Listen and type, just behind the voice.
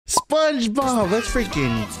SpongeBob, let's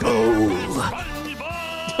freaking go.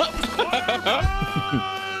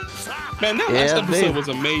 Man, that last episode was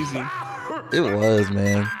amazing. It was,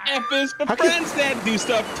 man. F is for friends that do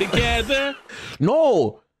stuff together.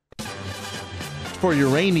 No. For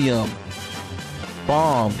uranium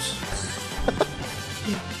bombs.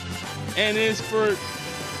 And it's for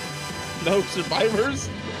no survivors.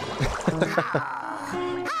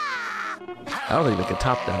 I don't think they could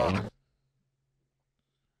top that one.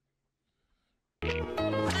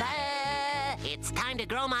 It's time to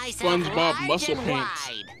grow myself SpongeBob muscle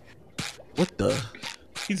pants. What the?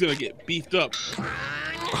 He's gonna get beefed up.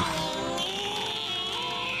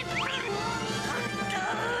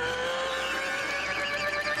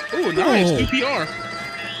 Ooh, nice DPR.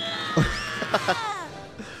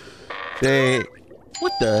 They.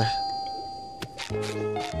 What the?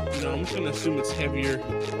 No, I'm just gonna assume it's heavier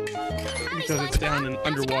because it's down in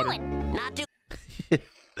underwater.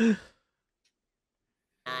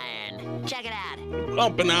 Check it out.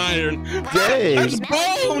 Pumping iron. Dang. There's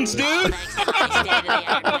bones, dude.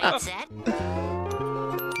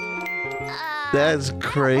 That's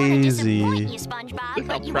crazy. Look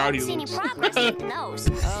how proud he looks.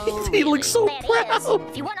 He looks so proud.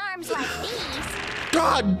 If you want arms like these,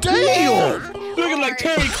 God damn. Looking like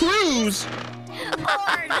Terry Crews.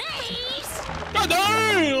 or these. God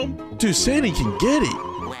damn. Dude, Sandy can get it.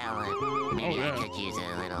 Well, maybe I could use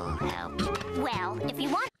a little help. Well, if you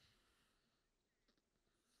want.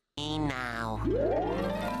 Now.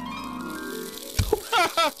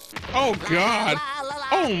 Oh God.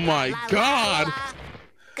 Oh my God.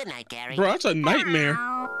 Good night, Gary. Bro, that's a nightmare.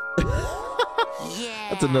 Yeah.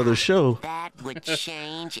 That's another show. That would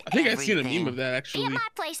change. I think I've seen a meme everything. of that Be actually. at my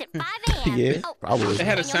place at 5 a.m. Yeah, Oh, probably. It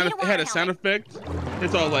had a sound. It had a sound effect.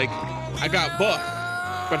 It's all like, I got buff,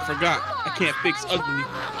 but I forgot I can't fix ugly.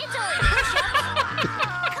 It's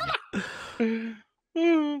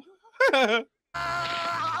only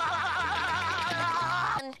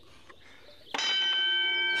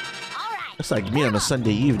all right. That's like me on a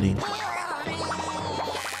Sunday evening.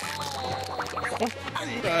 What the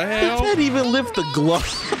He hell? can't even lift the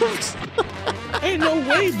gloves. Ain't no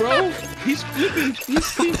way, bro. He's flipping. He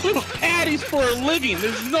flips patties for a living.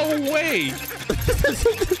 There's no way.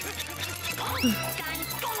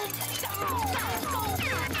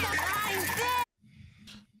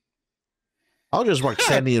 I'll just watch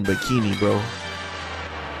Sandy in bikini, bro.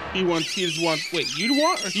 He just wants. Wait, you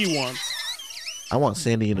want or he wants? I want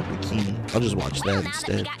Sandy in a bikini. I'll just watch Well, that now that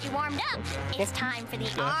we instead. got you warmed up, it's time for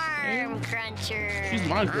the arm cruncher. She's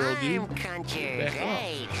my girl, dude. Arm cruncher. Back up.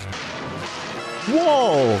 Great.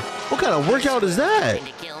 Whoa! What kind of workout is that?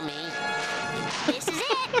 Going to kill me. This is it.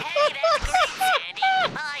 Hey, that's great, Sandy.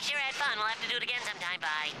 Well, I sure had fun. We'll have to do it again sometime.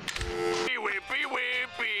 Bye. Whippy,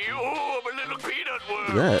 whippy, oh, I'm a little peanut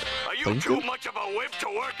worm. That Are you thank too you. much of a whip to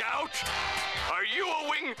work out? Are you a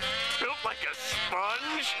wing built like a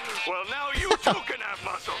sponge? Well, now you too can have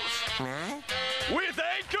muscles. Huh? With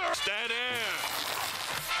anchor. Stand air.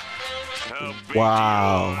 How big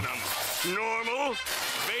Wow. do you want 'em? Normal?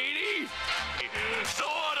 Beatty?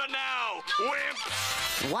 Sorta now,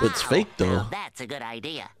 wimps. Wow. It's fake, though. Now that's a good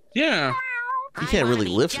idea. Yeah. He can't I wanna really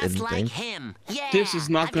be lift just anything. Like him. Yeah, This is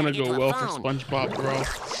not I've gotta gonna get go to a well for phone. SpongeBob, bro.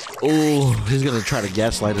 Oh, he's gonna try to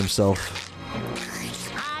gaslight himself.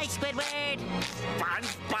 Hi, Squidward.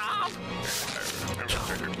 SpongeBob?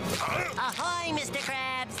 Ahoy, Mr.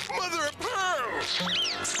 Krabs. Mother of pearl!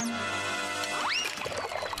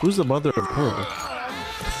 Who's the mother of pearl?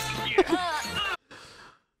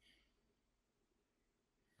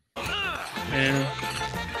 Man.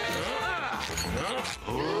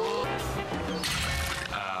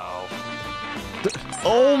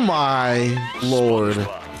 Oh my lord!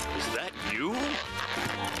 SpongeBob, is that you?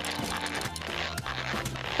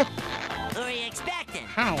 Who are you expecting?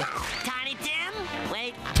 How? Tiny Tim?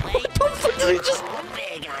 Wait. He just,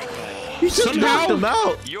 Big on me. he just Somehow- knocked him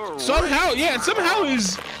out. You're Somehow, yeah. Somehow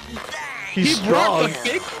He's he brought strong. the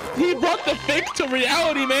fake. He brought the fake to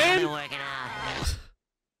reality, Been man. working out.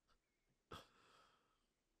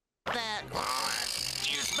 The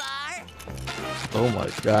juice bar? Oh my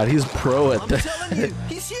god, he's pro at that.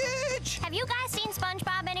 He's huge. Have you guys seen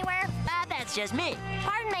SpongeBob anywhere? That's just me.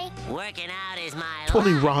 Pardon me. Working out is my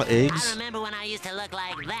 20 life. raw I eggs. remember when I used to look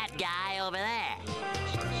like that guy over there.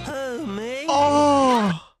 Oh, me?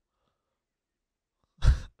 Oh!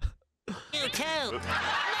 You too.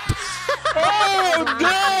 Oh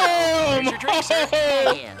damn!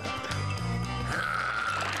 Thank you.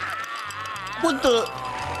 What the?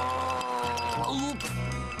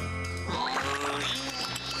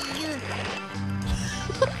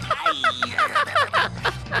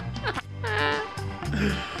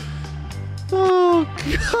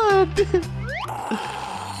 God damn.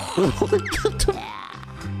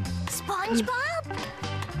 SpongeBob?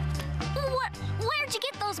 Where'd you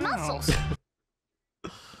get those muscles?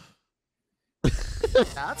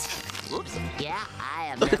 Oops. Yeah, I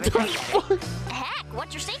have never done that. Heck,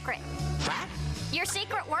 what's your secret? What? Your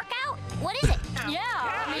secret workout? What is it? Yeah,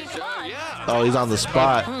 I mean, come on. Oh, he's on the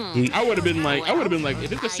spot. He, I would have been like,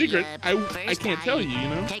 if it's a secret, I First can't tell you, you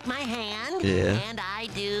know? Take my hand, Yeah. and I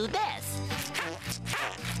do this.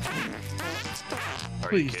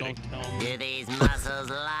 Please don't tell me. Do these muscles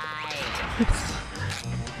lie?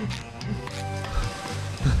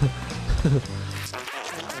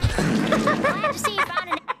 Glad to see you found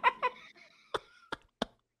an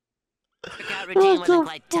Workout routine wasn't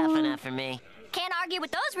quite tough enough for me. Can't argue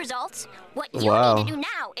with those results. What you Wow. need to do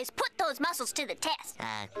now is put those muscles to the test.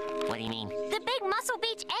 What do you mean? The big Muscle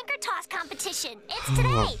Beach anchor toss competition. It's today.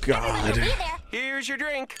 Oh, God. Everyone will be there. Here's your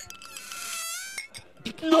drink.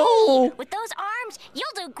 no. With those arms,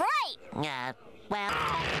 you'll do great. Well,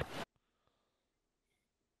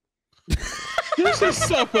 This is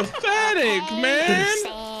so pathetic, man. Sandy.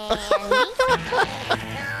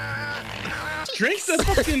 Drink the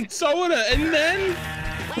fucking soda and then.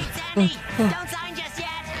 wait, Sandy, don't sign just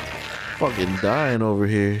yet. Fucking dying over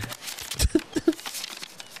here.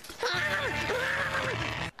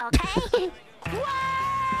 Okay. What?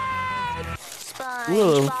 What a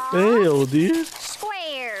SpongeBob fail, dude.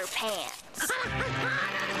 SquarePants.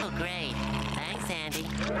 Oh, great. Thanks, Sandy.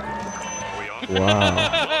 Are we on? Wow.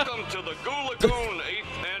 Welcome to the Goo Lagoon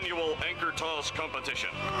 8th Annual Anchor Toss Competition.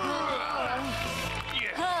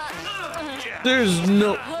 There's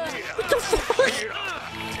no. You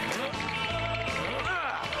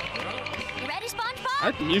ready, SpongeBob? I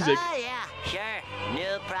like the music. Oh, yeah, sure.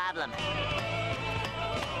 No problem.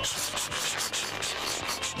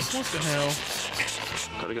 What the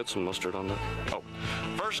hell? Gotta get some mustard on that. Oh,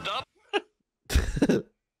 first up.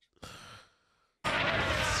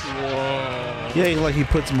 Whoa. Yeah, like he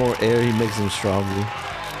puts more air, he makes him stronger.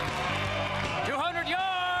 200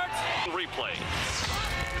 yards. Replay.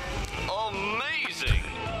 Amazing.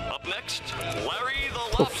 Up next, Larry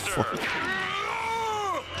the Lobster.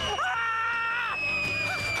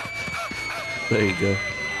 There you go.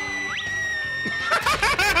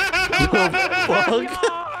 What the fuck?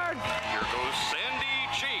 Here goes Sandy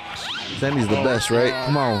Cheeks. Sandy's the best, right?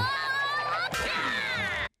 Come on.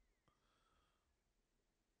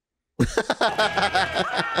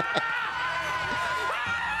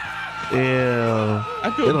 Yeah. I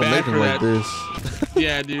They feel don't bad make for him like that. this.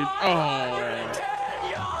 Yeah, dude. Oh.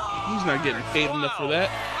 He's not getting paid enough for that.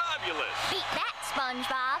 Fabulous. Beat that,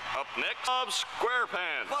 SpongeBob. Up next, Bob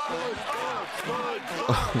SquarePants.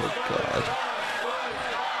 Oh my god.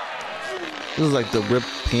 This is like the ripped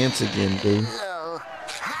pants again, dude. That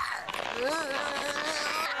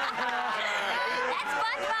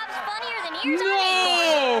SpongeBob's funnier than ears on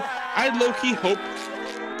No! I low-key hope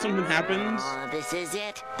something happens. Oh, this is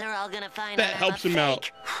it. They're all gonna find That out helps I'm a him out.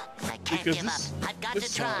 fake. I can't Because give up. this- I've got this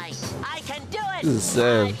to try. sucks. I can do it. This is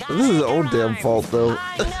sad. I got This is his it own in damn arm. fault, though.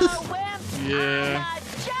 I know, wimp. Yeah.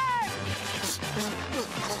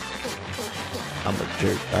 I'm a jerk. I'm a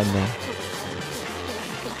jerk, I know.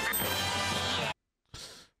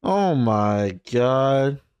 Oh my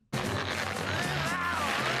god.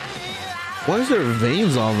 Why is there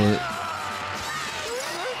veins on it?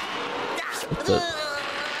 What the?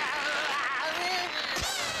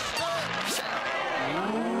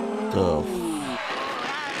 The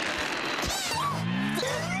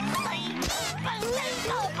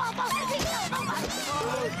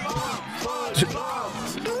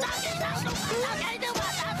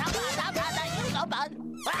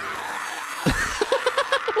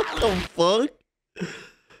what the fuck?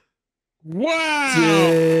 Wow!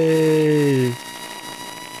 Dang.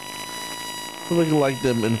 Looking like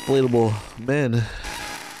them inflatable men.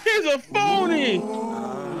 He's a phony!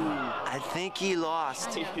 I think he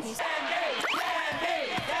lost.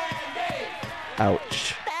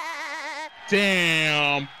 Ouch.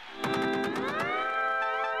 Damn.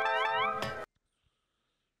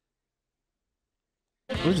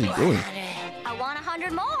 What is he doing? I want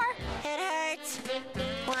 100 more. It hurts.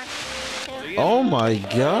 1, 2, Oh my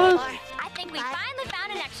god. I think we finally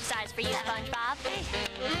found an exercise for you, SpongeBob.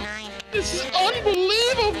 9. This is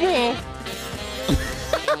unbelievable!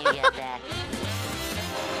 Can you get that?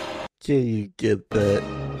 Can you get that?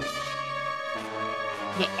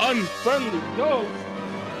 The unfriendly ghost.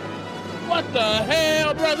 What the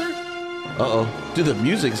hell, brother? Uh-oh. Dude, the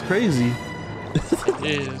music's crazy. It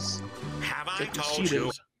is. Have I Like the told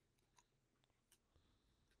you Cheetos.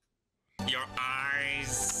 your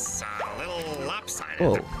eyes a little lopsided?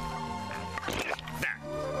 Oh. There.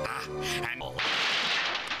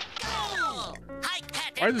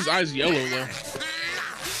 Captain. Why are his eyes yellow though?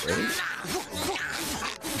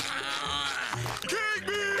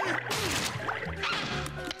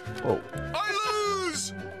 Oh, I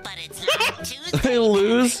lose! But it's not Tuesday. they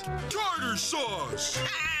lose. Tartar sauce!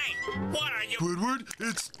 Hey, what are you? Squidward,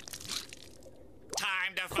 it's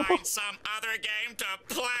Time to find some other game to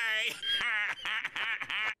play.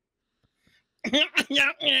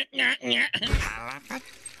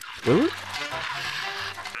 Really?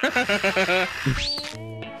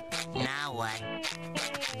 Now what?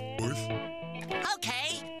 worth.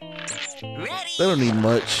 Okay. Ready? They don't need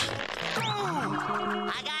much.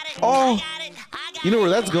 I got it. Oh. I got it. I got You know where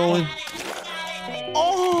it. that's going. I got it.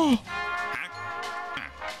 Oh,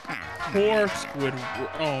 Poor Squidward.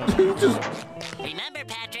 Oh. he just Remember,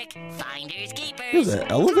 Patrick, finders keepers. was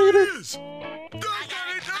that elevator? Is. I got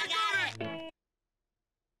it.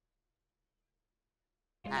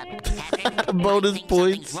 Patrick, Bonus I think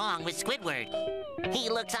points. something's wrong with Squidward. He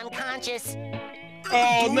looks unconscious.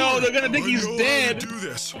 Oh no, they're gonna think he's I know dead. how to do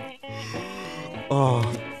this.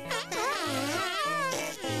 Oh,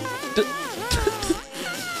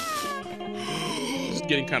 It's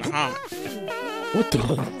getting kind of hot. what the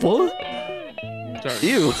fuck? Sorry.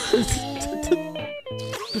 Ew.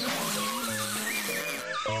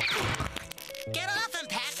 Get off him,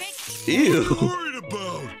 Patrick. Ew. What are you worried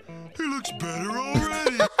about? He looks better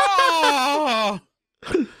already. Oh!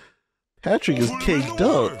 Patrick is Put him in caked the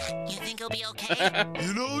up. water. You think he'll be okay?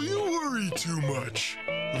 You know, you worry too much.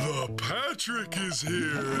 The Patrick is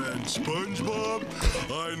here, and Spongebob,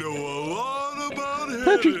 I know a lot about head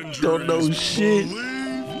Patrick injuries. don't know shit. Believe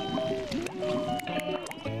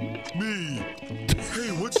me.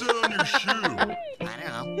 Hey, what's that on your shoe? I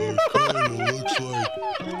don't know. It kinda looks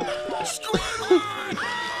like Squidward!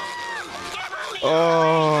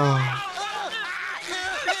 Oh.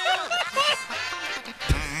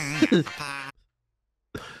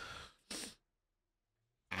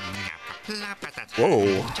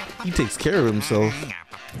 Whoa. He takes care of himself.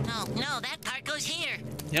 No, that part goes here.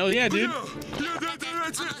 Hell yeah, dude. Yeah,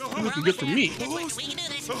 that's it. Looking good for me. We can do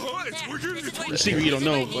this. It's working. This is It's working. The secret you don't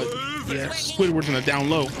know, but yeah, Squidward's in the down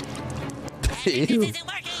low. This Ew. isn't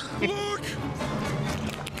working. Look!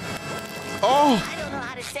 Oh. I don't know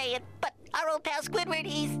how to say it, but our old pal Squidward,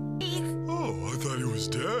 he's... Oh, I thought he was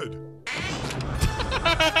dead.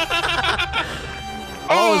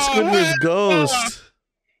 Oh, Squidward's ghost.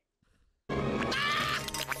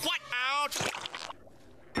 What out?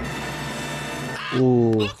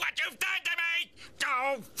 Ooh. Look what you've done to me!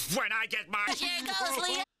 Oh, when I get my... Here goes,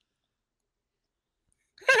 Leah.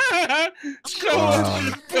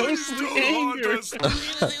 Ghostly anger. You can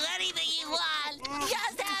do anything you want.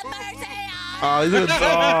 Just have mercy on. Oh, he's gonna.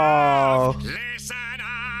 Oh. Listen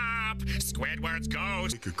up! Squidward's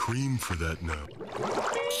ghost. Make a cream for that now.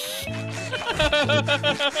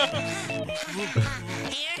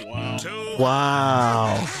 Here, Wow. Two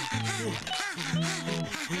Wow.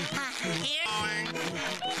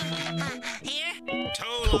 here.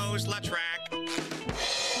 Toulouse Lautrec.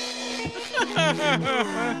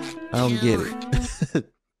 I don't get it.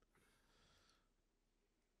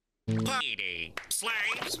 Lady,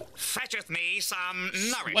 slaves, fetcheth me some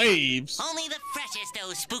nourishment. Slaves. Only the freshest,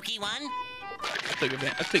 oh spooky one. I take A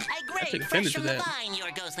offended grape to fresh from the that. vine,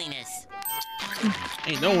 your ghostliness.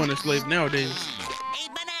 Ain't no one a slave nowadays. A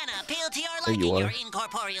banana peeled to your There liking, you are. your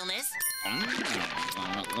incorporealness.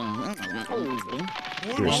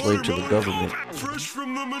 You're a slave to the government. Fresh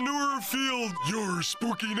from the manure field, your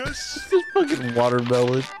spookiness. This fucking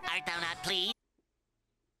watermelon. Art thou not pleased?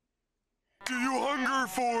 Do you hunger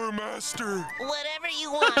for, master? Whatever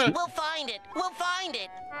you want, we'll find it. We'll find it.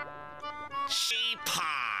 She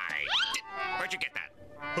pie. Where'd you get that?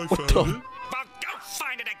 I What found the- it. Well, go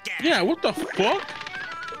find it again. Yeah, what the fuck?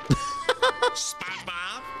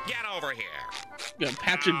 Spongebob, get over here. Got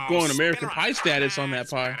Patrick Now, going spit American on Pie it. status on that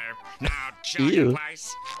That's pie. better. Now, jog Ew. in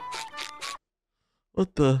place.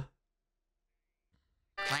 What the?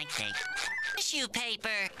 Blank thing. Tissue paper.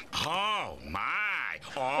 Oh, my.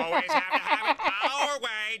 Always have to have it our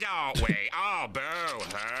way, don't we? Oh,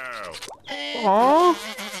 boo-hoo. Aw.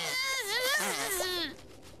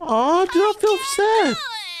 Aw, dude, I feel sad.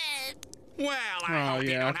 Well, I Oh, hope you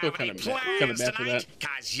yeah, I don't feel have any kinda bad- plans kinda bad for tonight, that.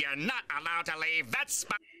 'cause you're not allowed to leave that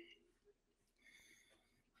spot.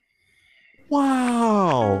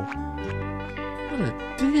 Wow. What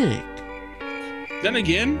a dick. Then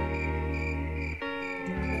again,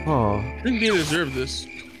 Oh, I think they deserve this.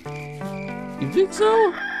 you think so?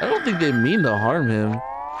 I don't think they mean to harm him.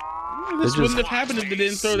 This just- wouldn't have happened if they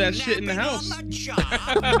didn't throw that shit in the Snapping house. on the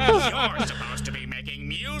job. You're supposed to be making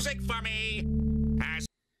music for me. As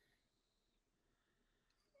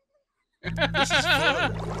This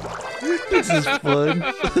is fun.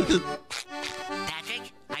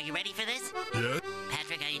 Patrick, are you ready for this? Yeah?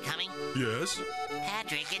 Patrick, are you coming? Yes?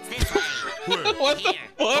 Patrick, it's this way. Where? What the Here.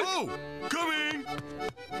 fuck? Oh! Coming!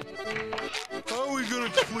 How are we gonna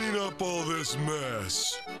clean up all this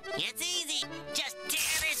mess? It's easy. Just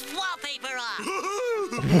tear this wallpaper off.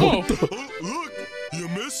 Oh, look! You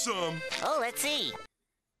missed some. Oh, let's see.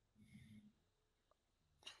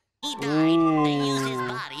 He died. They used his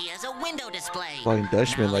body as a window display. Flying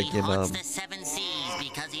Dutchman, Now like he in haunts the seven seas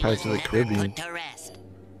because he Pirates was of the never Caribbean. put to rest.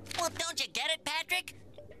 Well, don't you get it, Patrick?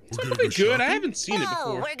 We're That'd gonna be go good. I shopping? haven't seen it Oh,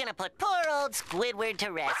 before. we're gonna put poor old Squidward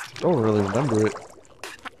to rest. I don't really remember it.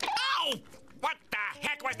 Oh! What the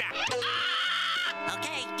heck was that?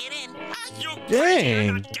 Okay, get in. You Dang. crazy?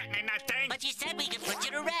 You're not getting in that thing. But you said we could put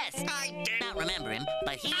you to rest. I did. Not remember him,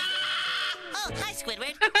 but he was. Oh, hi,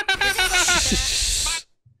 Squidward.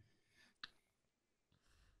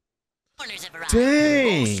 Corners have arrived.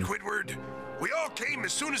 Dang. Squidward, we all came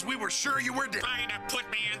as soon as we were sure you were dead. Trying to put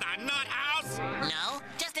me in the nut house? No,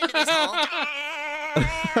 just into this hole.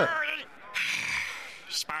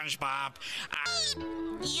 SpongeBob.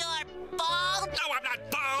 You're bald. No, I'm not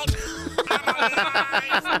bald. I'm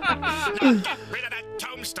alive. Now get rid of that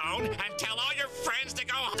tombstone and tell all your friends to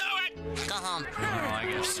go do it. Go home.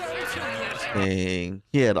 Dang.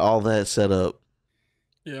 He had all that set up.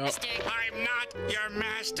 Yeah. Mister, I'm not your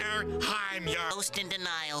master. I'm your. ghost in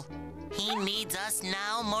denial. He needs us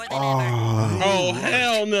now more than ever. Oh. Oh,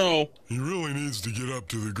 hell no. He really needs to get up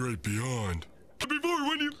to the great beyond. Before,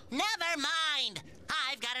 when you... Never mind.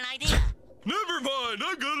 I've got an idea. Never mind,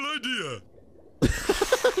 I got an idea.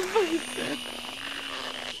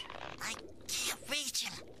 I can't reach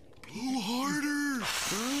him. Blow harder.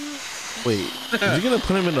 Wait, is he gonna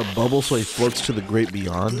put him in a bubble so he floats to the great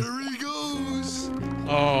beyond? There he goes.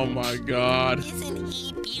 Oh my god. Isn't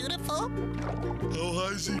he beautiful? How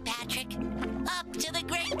high is he? Patrick, up to the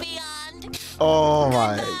great beyond. Oh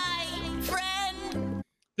my. Goodbye, friend.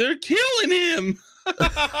 They're killing him.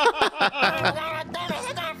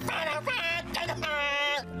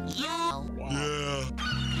 Yo. Yeah.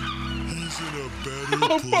 He's in a better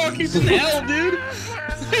Oh place. fuck, he's in hell, dude.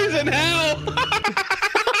 He's in hell.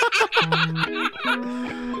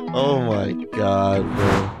 Oh my god,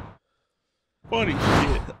 bro. Funny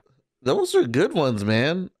shit. Those are good ones,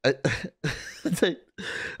 man. I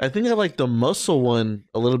think I like the muscle one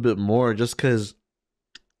a little bit more just because